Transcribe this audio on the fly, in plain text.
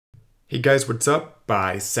Hey guys, what's up?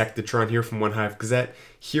 Bisectatron here from OneHive Gazette,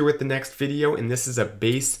 here with the next video, and this is a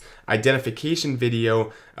base identification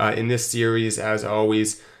video in this series. As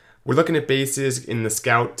always, we're looking at bases in the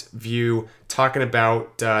scout view, talking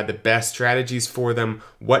about the best strategies for them,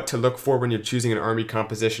 what to look for when you're choosing an army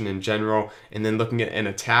composition in general, and then looking at an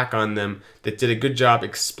attack on them that did a good job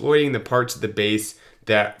exploiting the parts of the base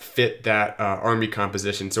that fit that army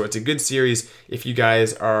composition. So it's a good series if you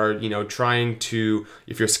guys are, trying to,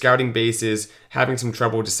 if you're scouting bases, having some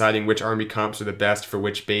trouble deciding which army comps are the best for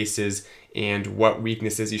which bases and what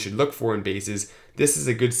weaknesses you should look for in bases. This is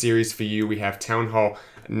a good series for you. We have Town Hall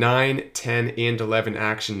 9, 10, and 11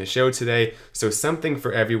 action to show today, so something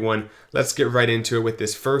for everyone. Let's get right into it with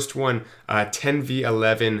this first one,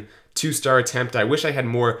 10v11 2-star attempt. I wish I had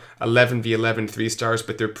more 11v11 3-stars,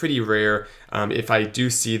 but they're pretty rare. If I do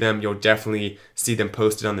see them, you'll definitely see them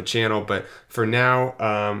posted on the channel. But for now,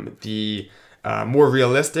 the more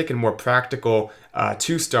realistic and more practical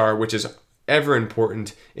 2-star, which is ever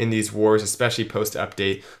important in these wars, especially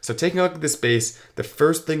post-update. So taking a look at this base, the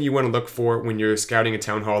first thing you want to look for when you're scouting a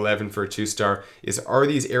Town Hall 11 for a 2-star is, are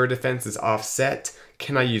these air defenses offset?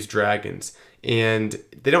 Can I use dragons? And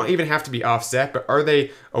they don't even have to be offset, but are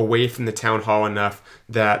they away from the town hall enough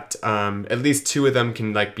that at least two of them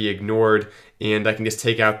can be ignored, and I can just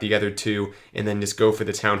take out the other two and then just go for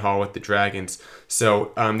the town hall with the dragons?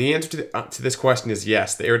 So the answer to this question is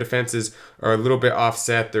yes. The air defenses are a little bit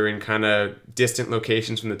offset. They're in kind of distant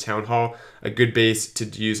locations from the town hall. A good base to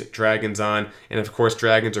use dragons on, and of course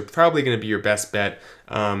dragons are probably going to be your best bet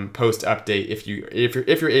post update if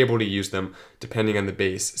you're able to use them, depending on the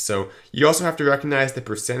base. So you also have to recognize the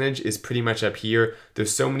percentage is pretty much up here.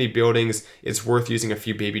 There's so many buildings, it's worth using a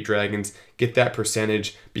few baby dragons. Get that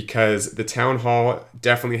percentage, because the town hall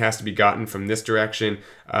definitely has to be gotten from this direction.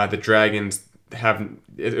 The dragons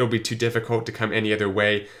it'll be too difficult to come any other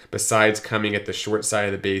way besides coming at the short side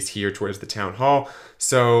of the base here towards the town hall.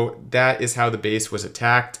 So that is how the base was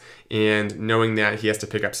attacked, and knowing that, he has to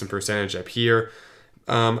pick up some percentage up here.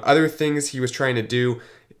 Other things he was trying to do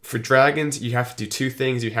for dragons, you have to do two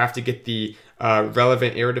things. You have to get the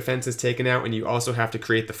relevant air defenses taken out, and you also have to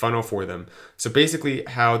create the funnel for them. So basically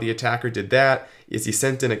how the attacker did that is he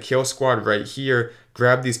sent in a kill squad right here,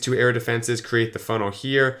 grab these two air defenses, create the funnel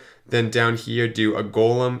here, then down here do a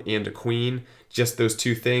golem and a queen. Just those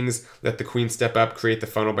two things. Let the queen step up, create the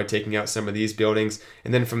funnel by taking out some of these buildings,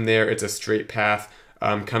 and then from there it's a straight path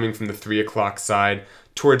coming from the 3 o'clock side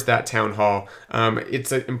towards that town hall.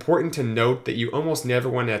 It's important to note that you almost never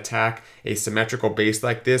want to attack a symmetrical base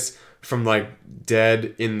like this from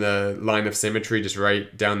dead in the line of symmetry, just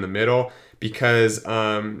right down the middle, because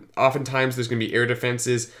oftentimes there's going to be air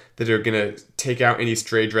defenses that are going to take out any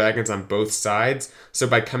stray dragons on both sides. So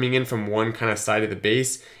by coming in from one kind of side of the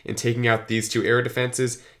base and taking out these two air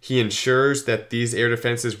defenses, he ensures that these air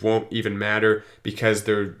defenses won't even matter, because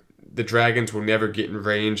the dragons will never get in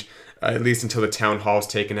range, at least until the town hall is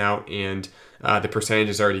taken out and the percentage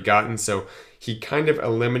is already gotten. So he kind of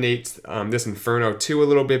eliminates this Inferno too a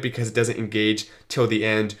little bit, because it doesn't engage till the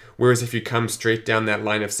end. Whereas if you come straight down that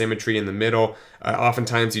line of symmetry in the middle,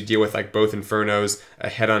 oftentimes you deal with both Infernos, a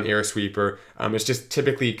head-on air sweeper. It's just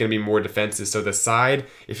typically going to be more defenses. So the side,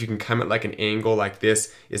 if you can come at an angle like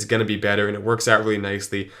this, is going to be better, and it works out really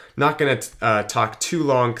nicely. Not going to talk too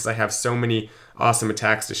long because I have so many awesome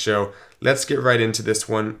attacks to show. Let's get right into this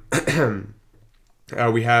one.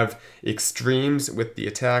 We have extremes with the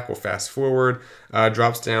attack. We'll fast forward.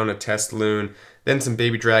 Drops down a test loon, then some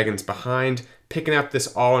baby dragons behind, picking up this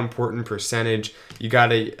all-important percentage. You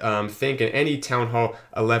gotta think in any Town Hall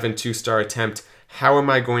 11 2-star attempt, how am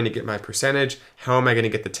I going to get my percentage? How am I going to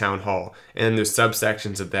get the town hall? And then there's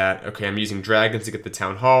subsections of that. Okay, I'm using dragons to get the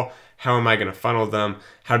town hall. How am I going to funnel them?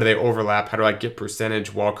 How do they overlap? How do I get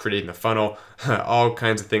percentage while creating the funnel? All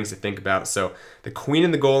kinds of things to think about. So the queen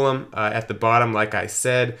and the golem at the bottom, like I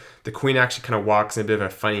said, the queen actually kind of walks in a bit of a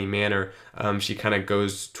funny manner. She kind of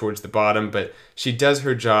goes towards the bottom, but she does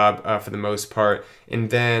her job for the most part. And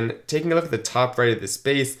then taking a look at the top right of the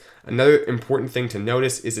space, another important thing to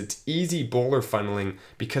notice is it's easy bowler funneling,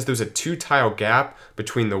 because there's a 2-tile gap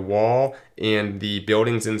between the wall and the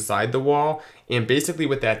buildings inside the wall. And basically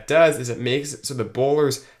what that does is it makes it so the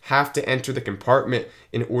bowlers have to enter the compartment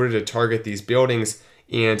in order to target these buildings.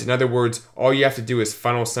 And in other words, all you have to do is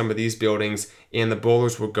funnel some of these buildings and the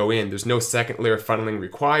bowlers will go in. There's no second layer funneling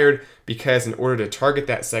required, because in order to target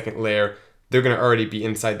that second layer, they're going to already be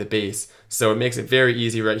inside the base. So it makes it very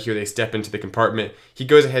easy right here. They step into the compartment. He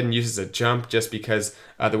goes ahead and uses a jump just because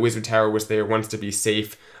the wizard tower was there, wants to be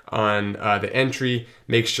safe on the entry,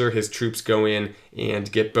 make sure his troops go in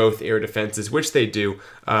and get both air defenses, which they do.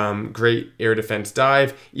 Great air defense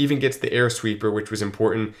dive, even gets the air sweeper, which was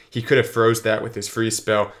important. He could have froze that with his freeze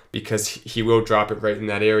spell because he will drop it right in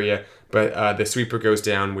that area, but the sweeper goes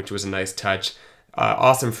down, which was a nice touch.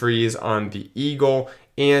 Awesome freeze on the eagle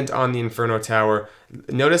and on the Inferno Tower.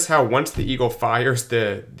 Notice how once the eagle fires,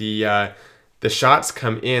 the shots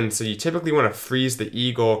come in, so you typically want to freeze the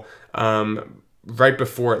eagle right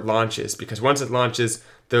before it launches, because once it launches,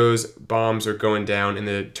 those bombs are going down and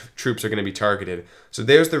the troops are going to be targeted. So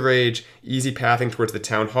there's the rage, easy pathing towards the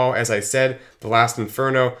town hall. As I said, the last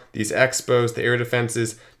Inferno, these expos, the air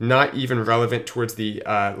defenses, not even relevant towards the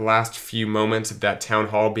last few moments of that town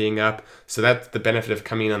hall being up. So that's the benefit of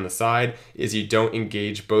coming in on the side, is you don't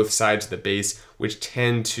engage both sides of the base, which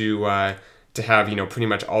tend to have, you know, pretty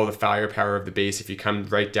much all the firepower of the base if you come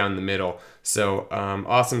right down the middle. So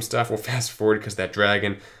awesome stuff. We'll fast forward because that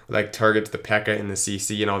dragon like targets the P.E.K.K.A. and the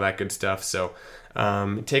CC and all that good stuff. So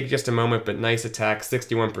take just a moment, but nice attack,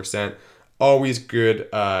 61%. Always good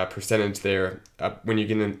percentage there when you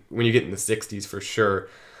get in the 60s for sure.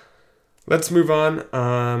 Let's move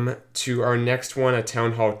on to our next one, a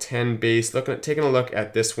Town Hall 10 base. Taking a look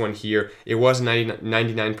at this one here. It was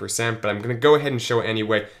 99%, but I'm going to go ahead and show it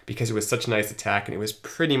anyway because it was such a nice attack and it was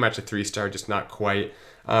pretty much a 3-star, just not quite.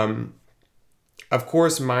 Of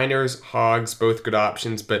course, miners, hogs, both good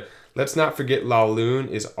options, but let's not forget La Lune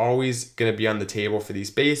is always going to be on the table for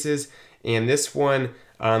these bases. And this one,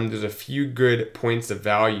 there's a few good points of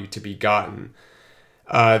value to be gotten.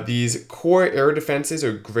 These core air defenses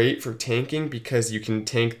are great for tanking because you can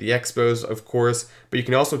tank the expos, of course, but you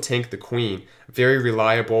can also tank the queen. Very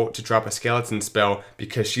reliable to drop a skeleton spell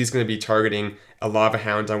because she's going to be targeting a lava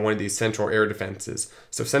hound on one of these central air defenses.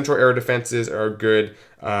 So central air defenses are good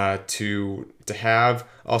to have.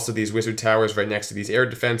 Also, these wizard towers right next to these air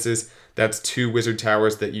defenses. That's 2 wizard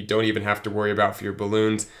towers that you don't even have to worry about for your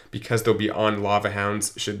balloons because they'll be on lava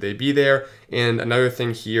hounds should they be there. And another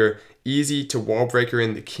thing here, easy to wall breaker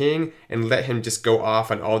in the king and let him just go off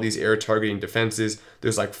on all these air targeting defenses.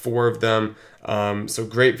 There's like 4 of them, so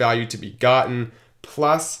great value to be gotten.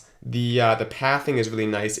 Plus the pathing is really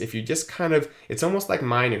nice. If you just kind of, it's almost like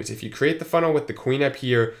miners. If you create the funnel with the queen up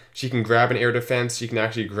here, she can grab an air defense. She can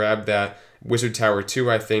actually grab that wizard tower too,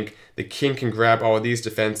 I think. The king can grab all of these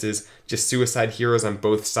defenses, just suicide heroes on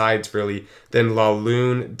both sides really. Then La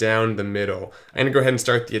Lune down the middle. I'm gonna go ahead and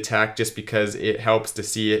start the attack just because it helps to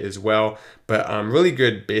see it as well. But really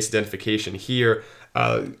good base identification here.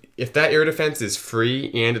 If that air defense is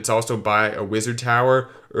free and it's also by a wizard tower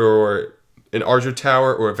or an archer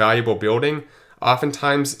tower or a valuable building,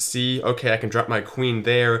 oftentimes see, okay, I can drop my queen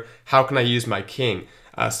there. How can I use my king?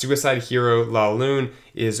 Suicide hero La Lune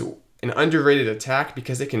is an underrated attack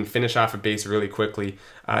because it can finish off a base really quickly.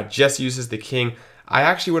 Just uses the king. I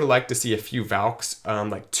actually would have liked to see a few Valks,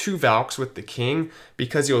 like 2 Valks with the king,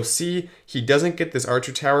 because you'll see he doesn't get this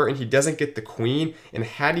archer tower and he doesn't get the queen. And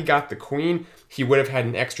had he got the queen, he would have had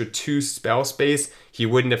an extra 2 spell space. He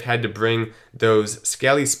wouldn't have had to bring those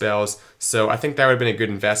skelly spells. So I think that would have been a good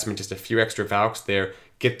investment, just a few extra Valks there.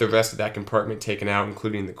 Get the rest of that compartment taken out,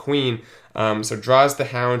 including the queen. So draws the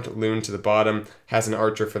hound loon to the bottom, has an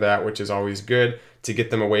archer for that, which is always good to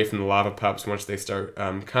get them away from the lava pups once they start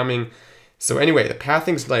coming. So anyway, the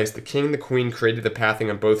pathing's nice. The king and the queen created the pathing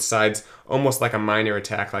on both sides, almost like a miner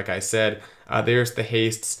attack, like I said. There's the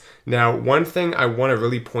hastes. Now, one thing I want to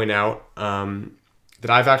really point out that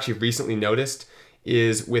I've actually recently noticed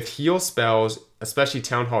is with heal spells, especially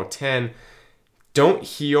Town Hall 10, don't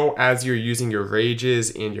heal as you're using your rages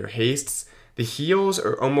and your hastes. The heals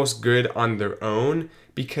are almost good on their own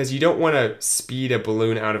because you don't want to speed a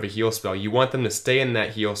balloon out of a heal spell. You want them to stay in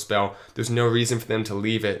that heal spell. There's no reason for them to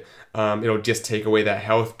leave it. It'll just take away that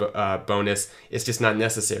health bonus. It's just not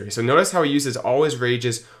necessary. So notice how he uses all his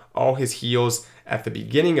rages, all his heals at the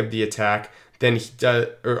beginning of the attack. Then he does,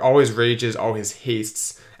 or all his rages, all his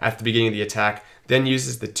hastes at the beginning of the attack. Then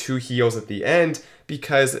uses the 2 heals at the end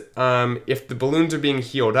because if the balloons are being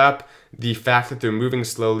healed up, the fact that they're moving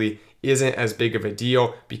slowly isn't as big of a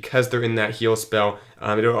deal because they're in that heal spell.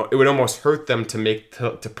 It would almost hurt them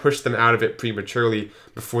to push them out of it prematurely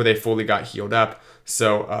before they fully got healed up.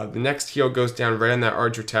 So the next heal goes down right on that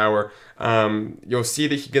archer tower. You'll see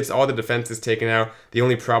that he gets all the defenses taken out. The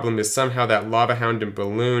only problem is somehow that lava hound and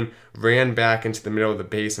balloon ran back into the middle of the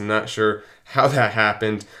base. I'm not sure how that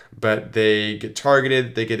happened, but they get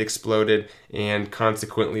targeted, they get exploded, and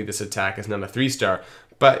consequently this attack is not a 3-star.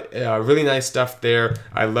 But really nice stuff there.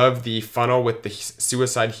 I love the funnel with the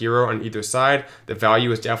suicide hero on either side. The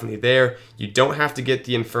value is definitely there. You don't have to get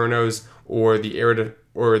the Infernos or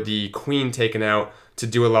the Queen taken out to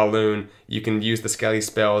do a La Lune. You can use the Skelly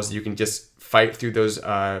spells. You can just fight through those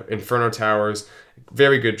Inferno towers.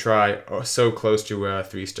 Very good try. Oh, so close to a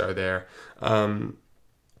 3-star there. Gonna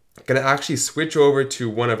actually switch over to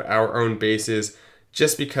one of our own bases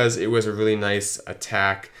just because it was a really nice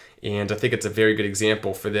attack, and I think it's a very good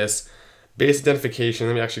example for this. Base identification,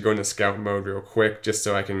 let me actually go into scout mode real quick just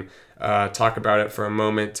so I can talk about it for a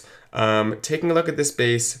moment. Taking a look at this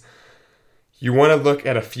base, you want to look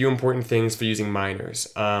at a few important things for using miners.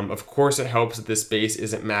 Of course, it helps that this base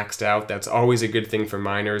isn't maxed out. That's always a good thing for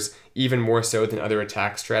miners, even more so than other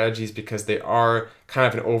attack strategies because they are kind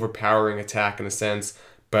of an overpowering attack in a sense.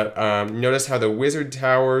 But notice how the wizard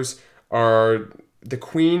towers are the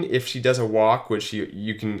queen, if she does a walk, which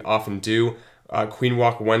you can often do, queen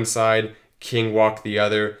walk one side, king walk the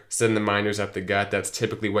other, send the miners up the gut. That's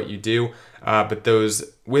typically what you do. But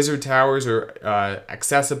those wizard towers are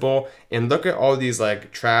accessible. And look at all these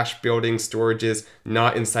like trash building storages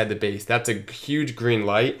not inside the base. That's a huge green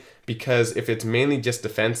light, because if it's mainly just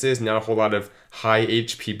defenses, not a whole lot of high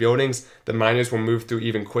HP buildings, the miners will move through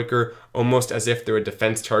even quicker, almost as if they're a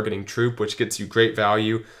defense targeting troop, which gets you great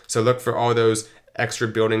value. So look for all those extra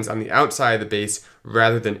buildings on the outside of the base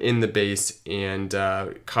rather than in the base, and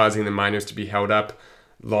causing the miners to be held up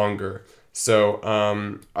longer. So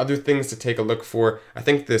other things to take a look for, I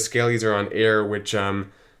think the Scalies are on air, which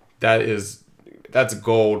that's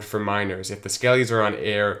gold for miners. If the Scalies are on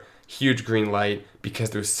air, huge green light,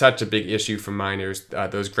 because there's such a big issue for miners,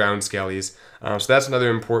 those ground Scalies. So that's another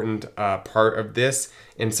important part of this.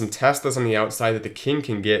 And some Teslas on the outside that the king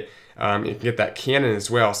can get. You can get that cannon as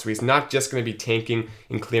well. So he's not just going to be tanking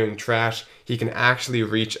and clearing trash. He can actually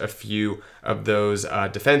reach a few of those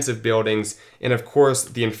defensive buildings. And of course,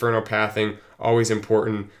 the Inferno pathing, always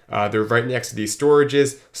important. They're right next to these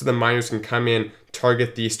storages, so the miners can come in,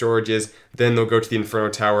 target these storages, then they'll go to the Inferno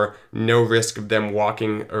tower. No risk of them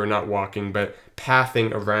walking, or not walking, but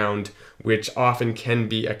pathing around, which often can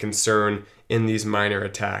be a concern in these miner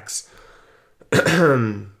attacks.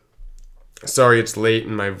 Sorry it's late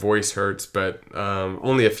and my voice hurts, but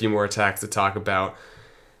only a few more attacks to talk about.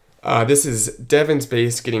 This is Devon's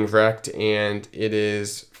base getting wrecked, and it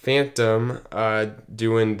is Phantom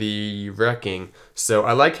doing the wrecking. So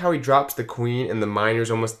I like how he drops the queen and the miners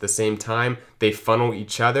almost at the same time. They funnel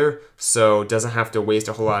each other, so doesn't have to waste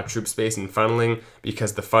a whole lot of troop space in funneling,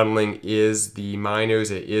 because the funneling is the miners,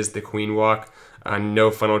 it is the queen walk. No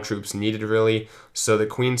funnel troops needed really. So the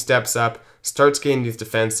queen steps up, starts getting these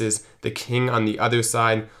defenses. The king on the other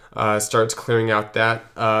side starts clearing out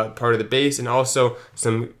that part of the base, and also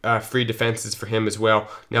some free defenses for him as well.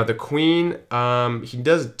 Now the queen, he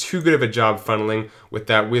does too good of a job funneling with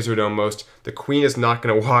that wizard almost. The queen is not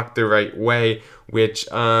going to walk the right way, which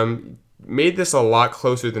made this a lot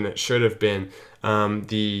closer than it should have been.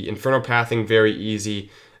 The Inferno pathing, very easy.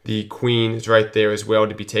 The queen is right there as well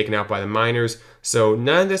to be taken out by the miners. So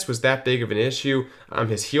none of this was that big of an issue.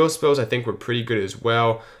 His heal spells I think were pretty good as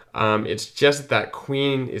well. It's just that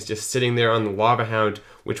queen is just sitting there on the Lava Hound,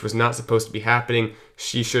 which was not supposed to be happening.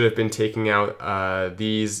 She should have been taking out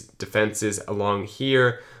these defenses along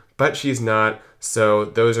here, but she's not. So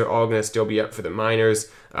those are all going to still be up for the miners.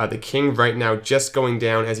 The king right now just going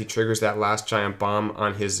down as he triggers that last giant bomb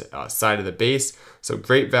on his side of the base. So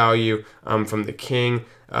great value from the king.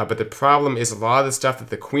 But the problem is a lot of the stuff that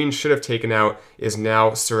the queen should have taken out is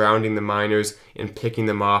now surrounding the miners and picking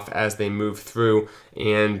them off as they move through.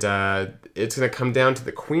 And it's going to come down to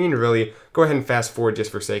the queen really. Go ahead and fast forward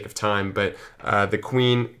just for sake of time. But the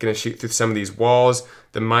queen going to shoot through some of these walls.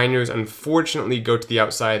 The miners unfortunately go to the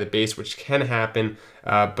outside of the base, which can happen.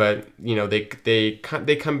 But you know, they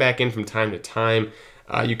come back in from time to time.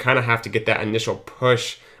 You kind of have to get that initial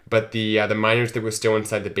push. But the miners that were still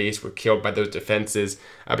inside the base were killed by those defenses.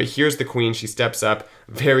 But here's the queen. She steps up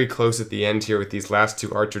very close at the end here with these last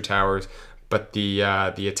two archer towers. But the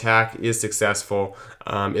attack is successful.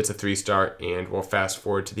 It's a 3-star, and we'll fast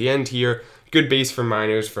forward to the end here. Good base for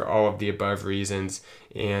miners for all of the above reasons,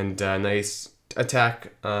 and nice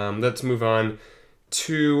attack. Let's move on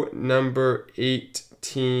to number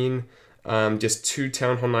 18. Just 2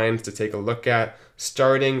 Town Hall 9s to take a look at,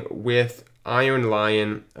 starting with Iron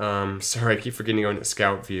Lion. Sorry, I keep forgetting to go into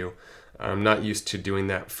scout view. I'm not used to doing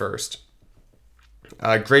that first.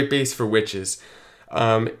 Great base for witches.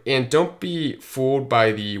 And don't be fooled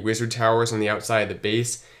by the wizard towers on the outside of the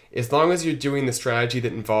base. As long as you're doing the strategy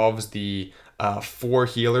that involves the 4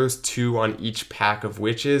 healers, 2 on each pack of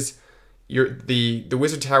witches, the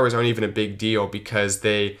wizard towers aren't even a big deal because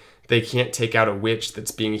they can't take out a witch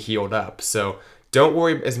that's being healed up. So don't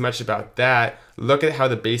worry as much about that. Look at how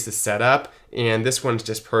the base is set up, and this one's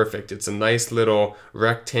just perfect. It's a nice little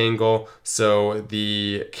rectangle, so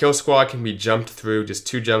the kill squad can be jumped through, just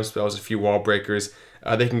 2 jump spells, a few wall breakers.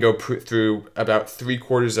 They can go through about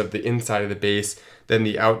 3/4 of the inside of the base. Then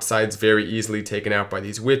the outside's very easily taken out by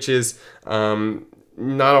these witches.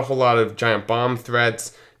 Not a whole lot of giant bomb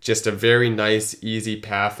threats, just a very nice, easy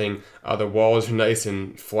pathing. The walls are nice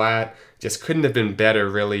and flat. Just couldn't have been better,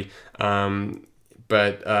 really.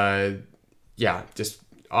 Yeah, just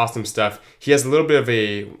awesome stuff. He has a little bit of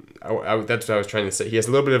that's what I was trying to say. He has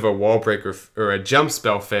a little bit of a wall breaker or a jump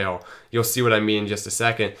spell fail. You'll see what I mean in just a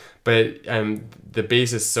second. But the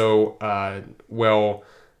base is so well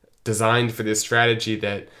designed for this strategy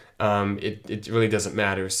that it really doesn't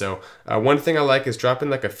matter. So one thing I like is dropping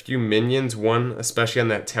like a few minions, one especially on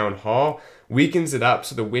that town hall, weakens it up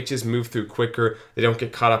so the witches move through quicker. They don't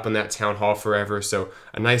get caught up on that town hall forever. So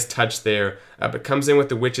a nice touch there. But comes in with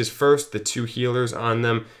the witches first, the 2 healers on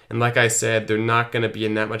them. And like I said, they're not going to be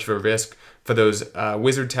in that much of a risk for those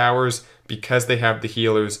wizard towers because they have the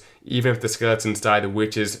healers. Even if the skeletons die, the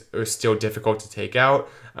witches are still difficult to take out.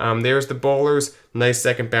 There's the bowlers. Nice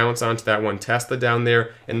second bounce onto that one Tesla down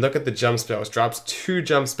there. And look at the jump spells. Drops 2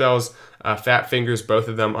 jump spells, fat fingers, both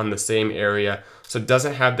of them on the same area. So it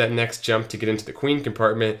doesn't have that next jump to get into the queen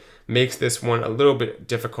compartment. Makes this one a little bit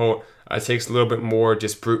difficult. It takes a little bit more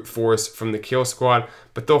just brute force from the kill squad,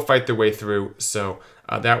 but they'll fight their way through. So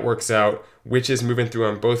that works out. Witches moving through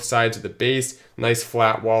on both sides of the base. Nice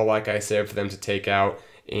flat wall, like I said, for them to take out.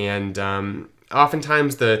 And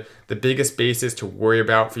oftentimes the biggest bases to worry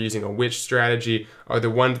about for using a witch strategy are the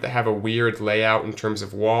ones that have a weird layout in terms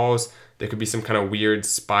of walls. There could be some kind of weird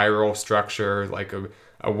spiral structure, like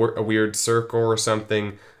a weird circle or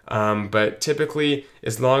something. But typically,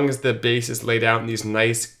 as long as the base is laid out in these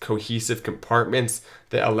nice cohesive compartments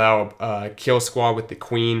that allow kill squad with the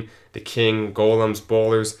queen, the king, golems,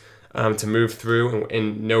 bowlers to move through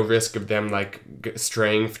and no risk of them like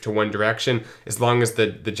straying to one direction, as long as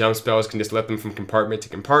the jump spells can just let them from compartment to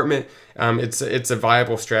compartment, it's a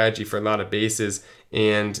viable strategy for a lot of bases.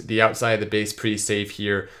 And the outside of the base pretty safe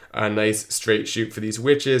here. A nice straight shoot for these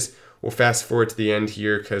witches. We'll fast forward to the end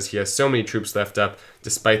here because he has so many troops left up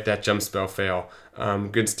despite that jump spell fail.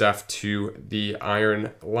 Good stuff to the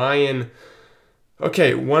Iron Lion.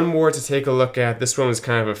 Okay, one more to take a look at. This one was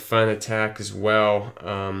kind of a fun attack as well.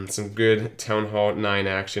 Some good Town Hall 9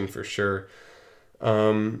 action for sure.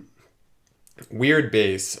 Weird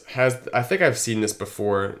base. I think I've seen this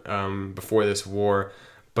before this war.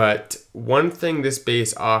 But one thing this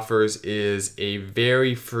base offers is a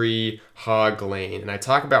very free hog lane. And I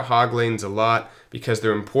talk about hog lanes a lot because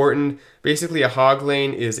they're important. Basically, a hog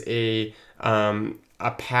lane is a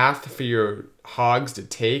path for your hogs to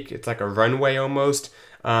take. It's like a runway almost.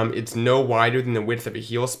 It's no wider than the width of a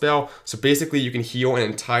heal spell. So basically, you can heal an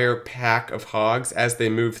entire pack of hogs as they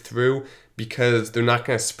move through because they're not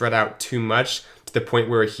going to spread out too much to the point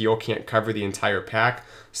where a heal can't cover the entire pack.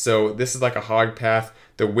 So this is like a hog path.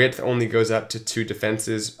 The width only goes up to 2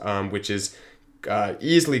 defenses, which is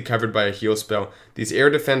easily covered by a heal spell. These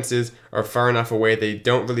air defenses are far enough away they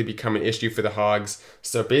don't really become an issue for the hogs.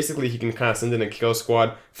 So basically he can kind of send in a kill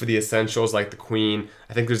squad for the essentials like the queen.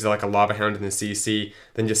 I think there's like a lava hound in the CC.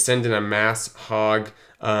 Then just send in a mass hog,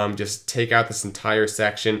 just take out this entire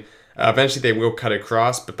section. Eventually they will cut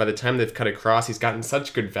across, but by the time they've cut across, he's gotten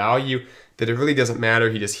such good value that it really doesn't matter.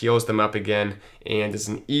 He just heals them up again, and it's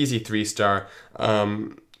an easy 3-star.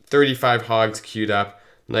 35 hogs queued up.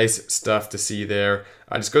 Nice stuff to see there.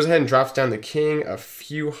 Just goes ahead and drops down the king, a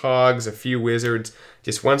few hogs, a few wizards.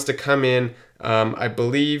 Just wants to come in. I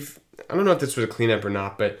believe, I don't know if this was a cleanup or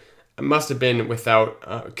not, but it must have been without,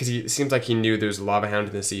 because it seems like he knew there's a lava hound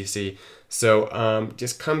in the CC. So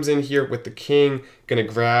just comes in here with the king, gonna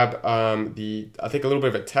grab I think a little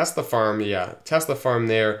bit of a Tesla farm. Yeah, Tesla farm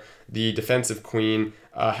there. The defensive queen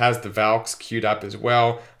has the Valks queued up as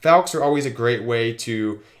well. Valks are always a great way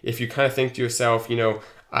to, if you kind of think to yourself, you know,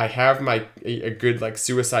 I have a good like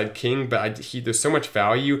suicide king, but there's so much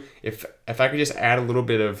value. If I could just add a little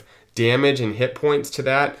bit of damage and hit points to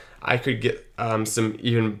that, I could get some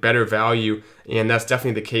even better value, and that's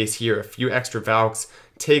definitely the case here. A few extra Valks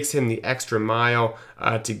takes him the extra mile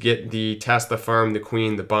to get the Tesla farm, the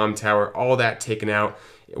queen, the bomb tower, all that taken out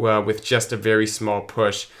with just a very small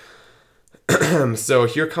push. So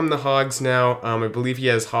here come the hogs now. I believe he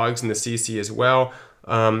has hogs in the CC as well.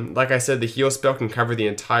 Like I said, the heal spell can cover the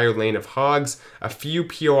entire lane of hogs. A few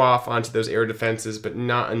peel off onto those air defenses, but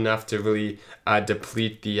not enough to really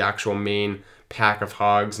deplete the actual main pack of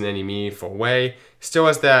hogs in any meaningful way. Still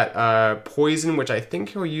has that poison, which I think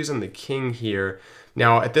he'll use on the king here.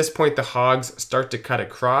 Now, at this point, the hogs start to cut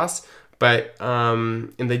across, but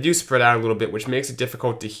and they do spread out a little bit, which makes it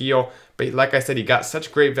difficult to heal. But like I said, he got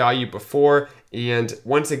such great value before, and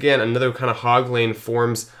once again, another kind of hog lane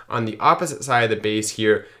forms on the opposite side of the base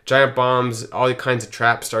here. Giant bombs, all kinds of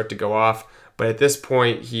traps start to go off. But at this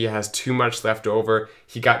point, he has too much left over.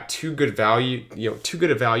 He got too good value, too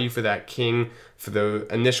good a value for that king for the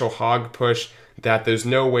initial hog push, that there's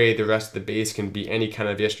no way the rest of the base can be any kind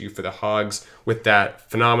of issue for the hogs with that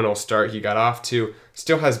phenomenal start he got off to.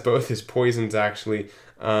 Still has both his poisons actually,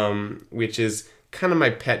 which is kind of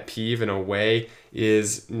my pet peeve in a way,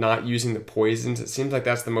 is not using the poisons. It seems like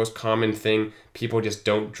that's the most common thing people just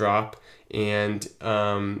don't drop, and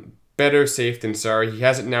better safe than sorry. He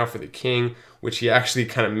has it now for the king, which he actually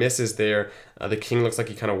kind of misses there. The king looks like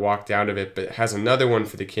he kind of walked out of it, but has another one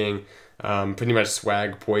for the king. Pretty much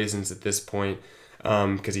swag poisons at this point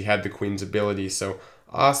because he had the queen's ability. So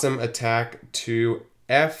awesome attack to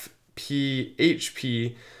FP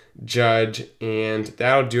HP judge, and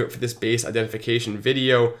that'll do it for this base identification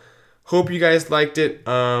video. Hope you guys liked it.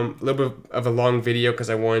 A little bit of a long video because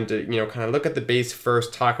I wanted to kind of look at the base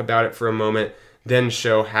first, talk about it for a moment, then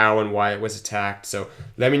show how and why it was attacked. So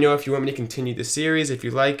let me know if you want me to continue the series, if you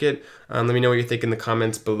like it. Let me know what you think in the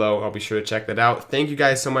comments below. I'll be sure to check that out. Thank you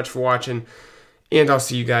guys so much for watching, and I'll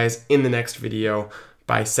see you guys in the next video.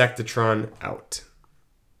 Bisectatron out.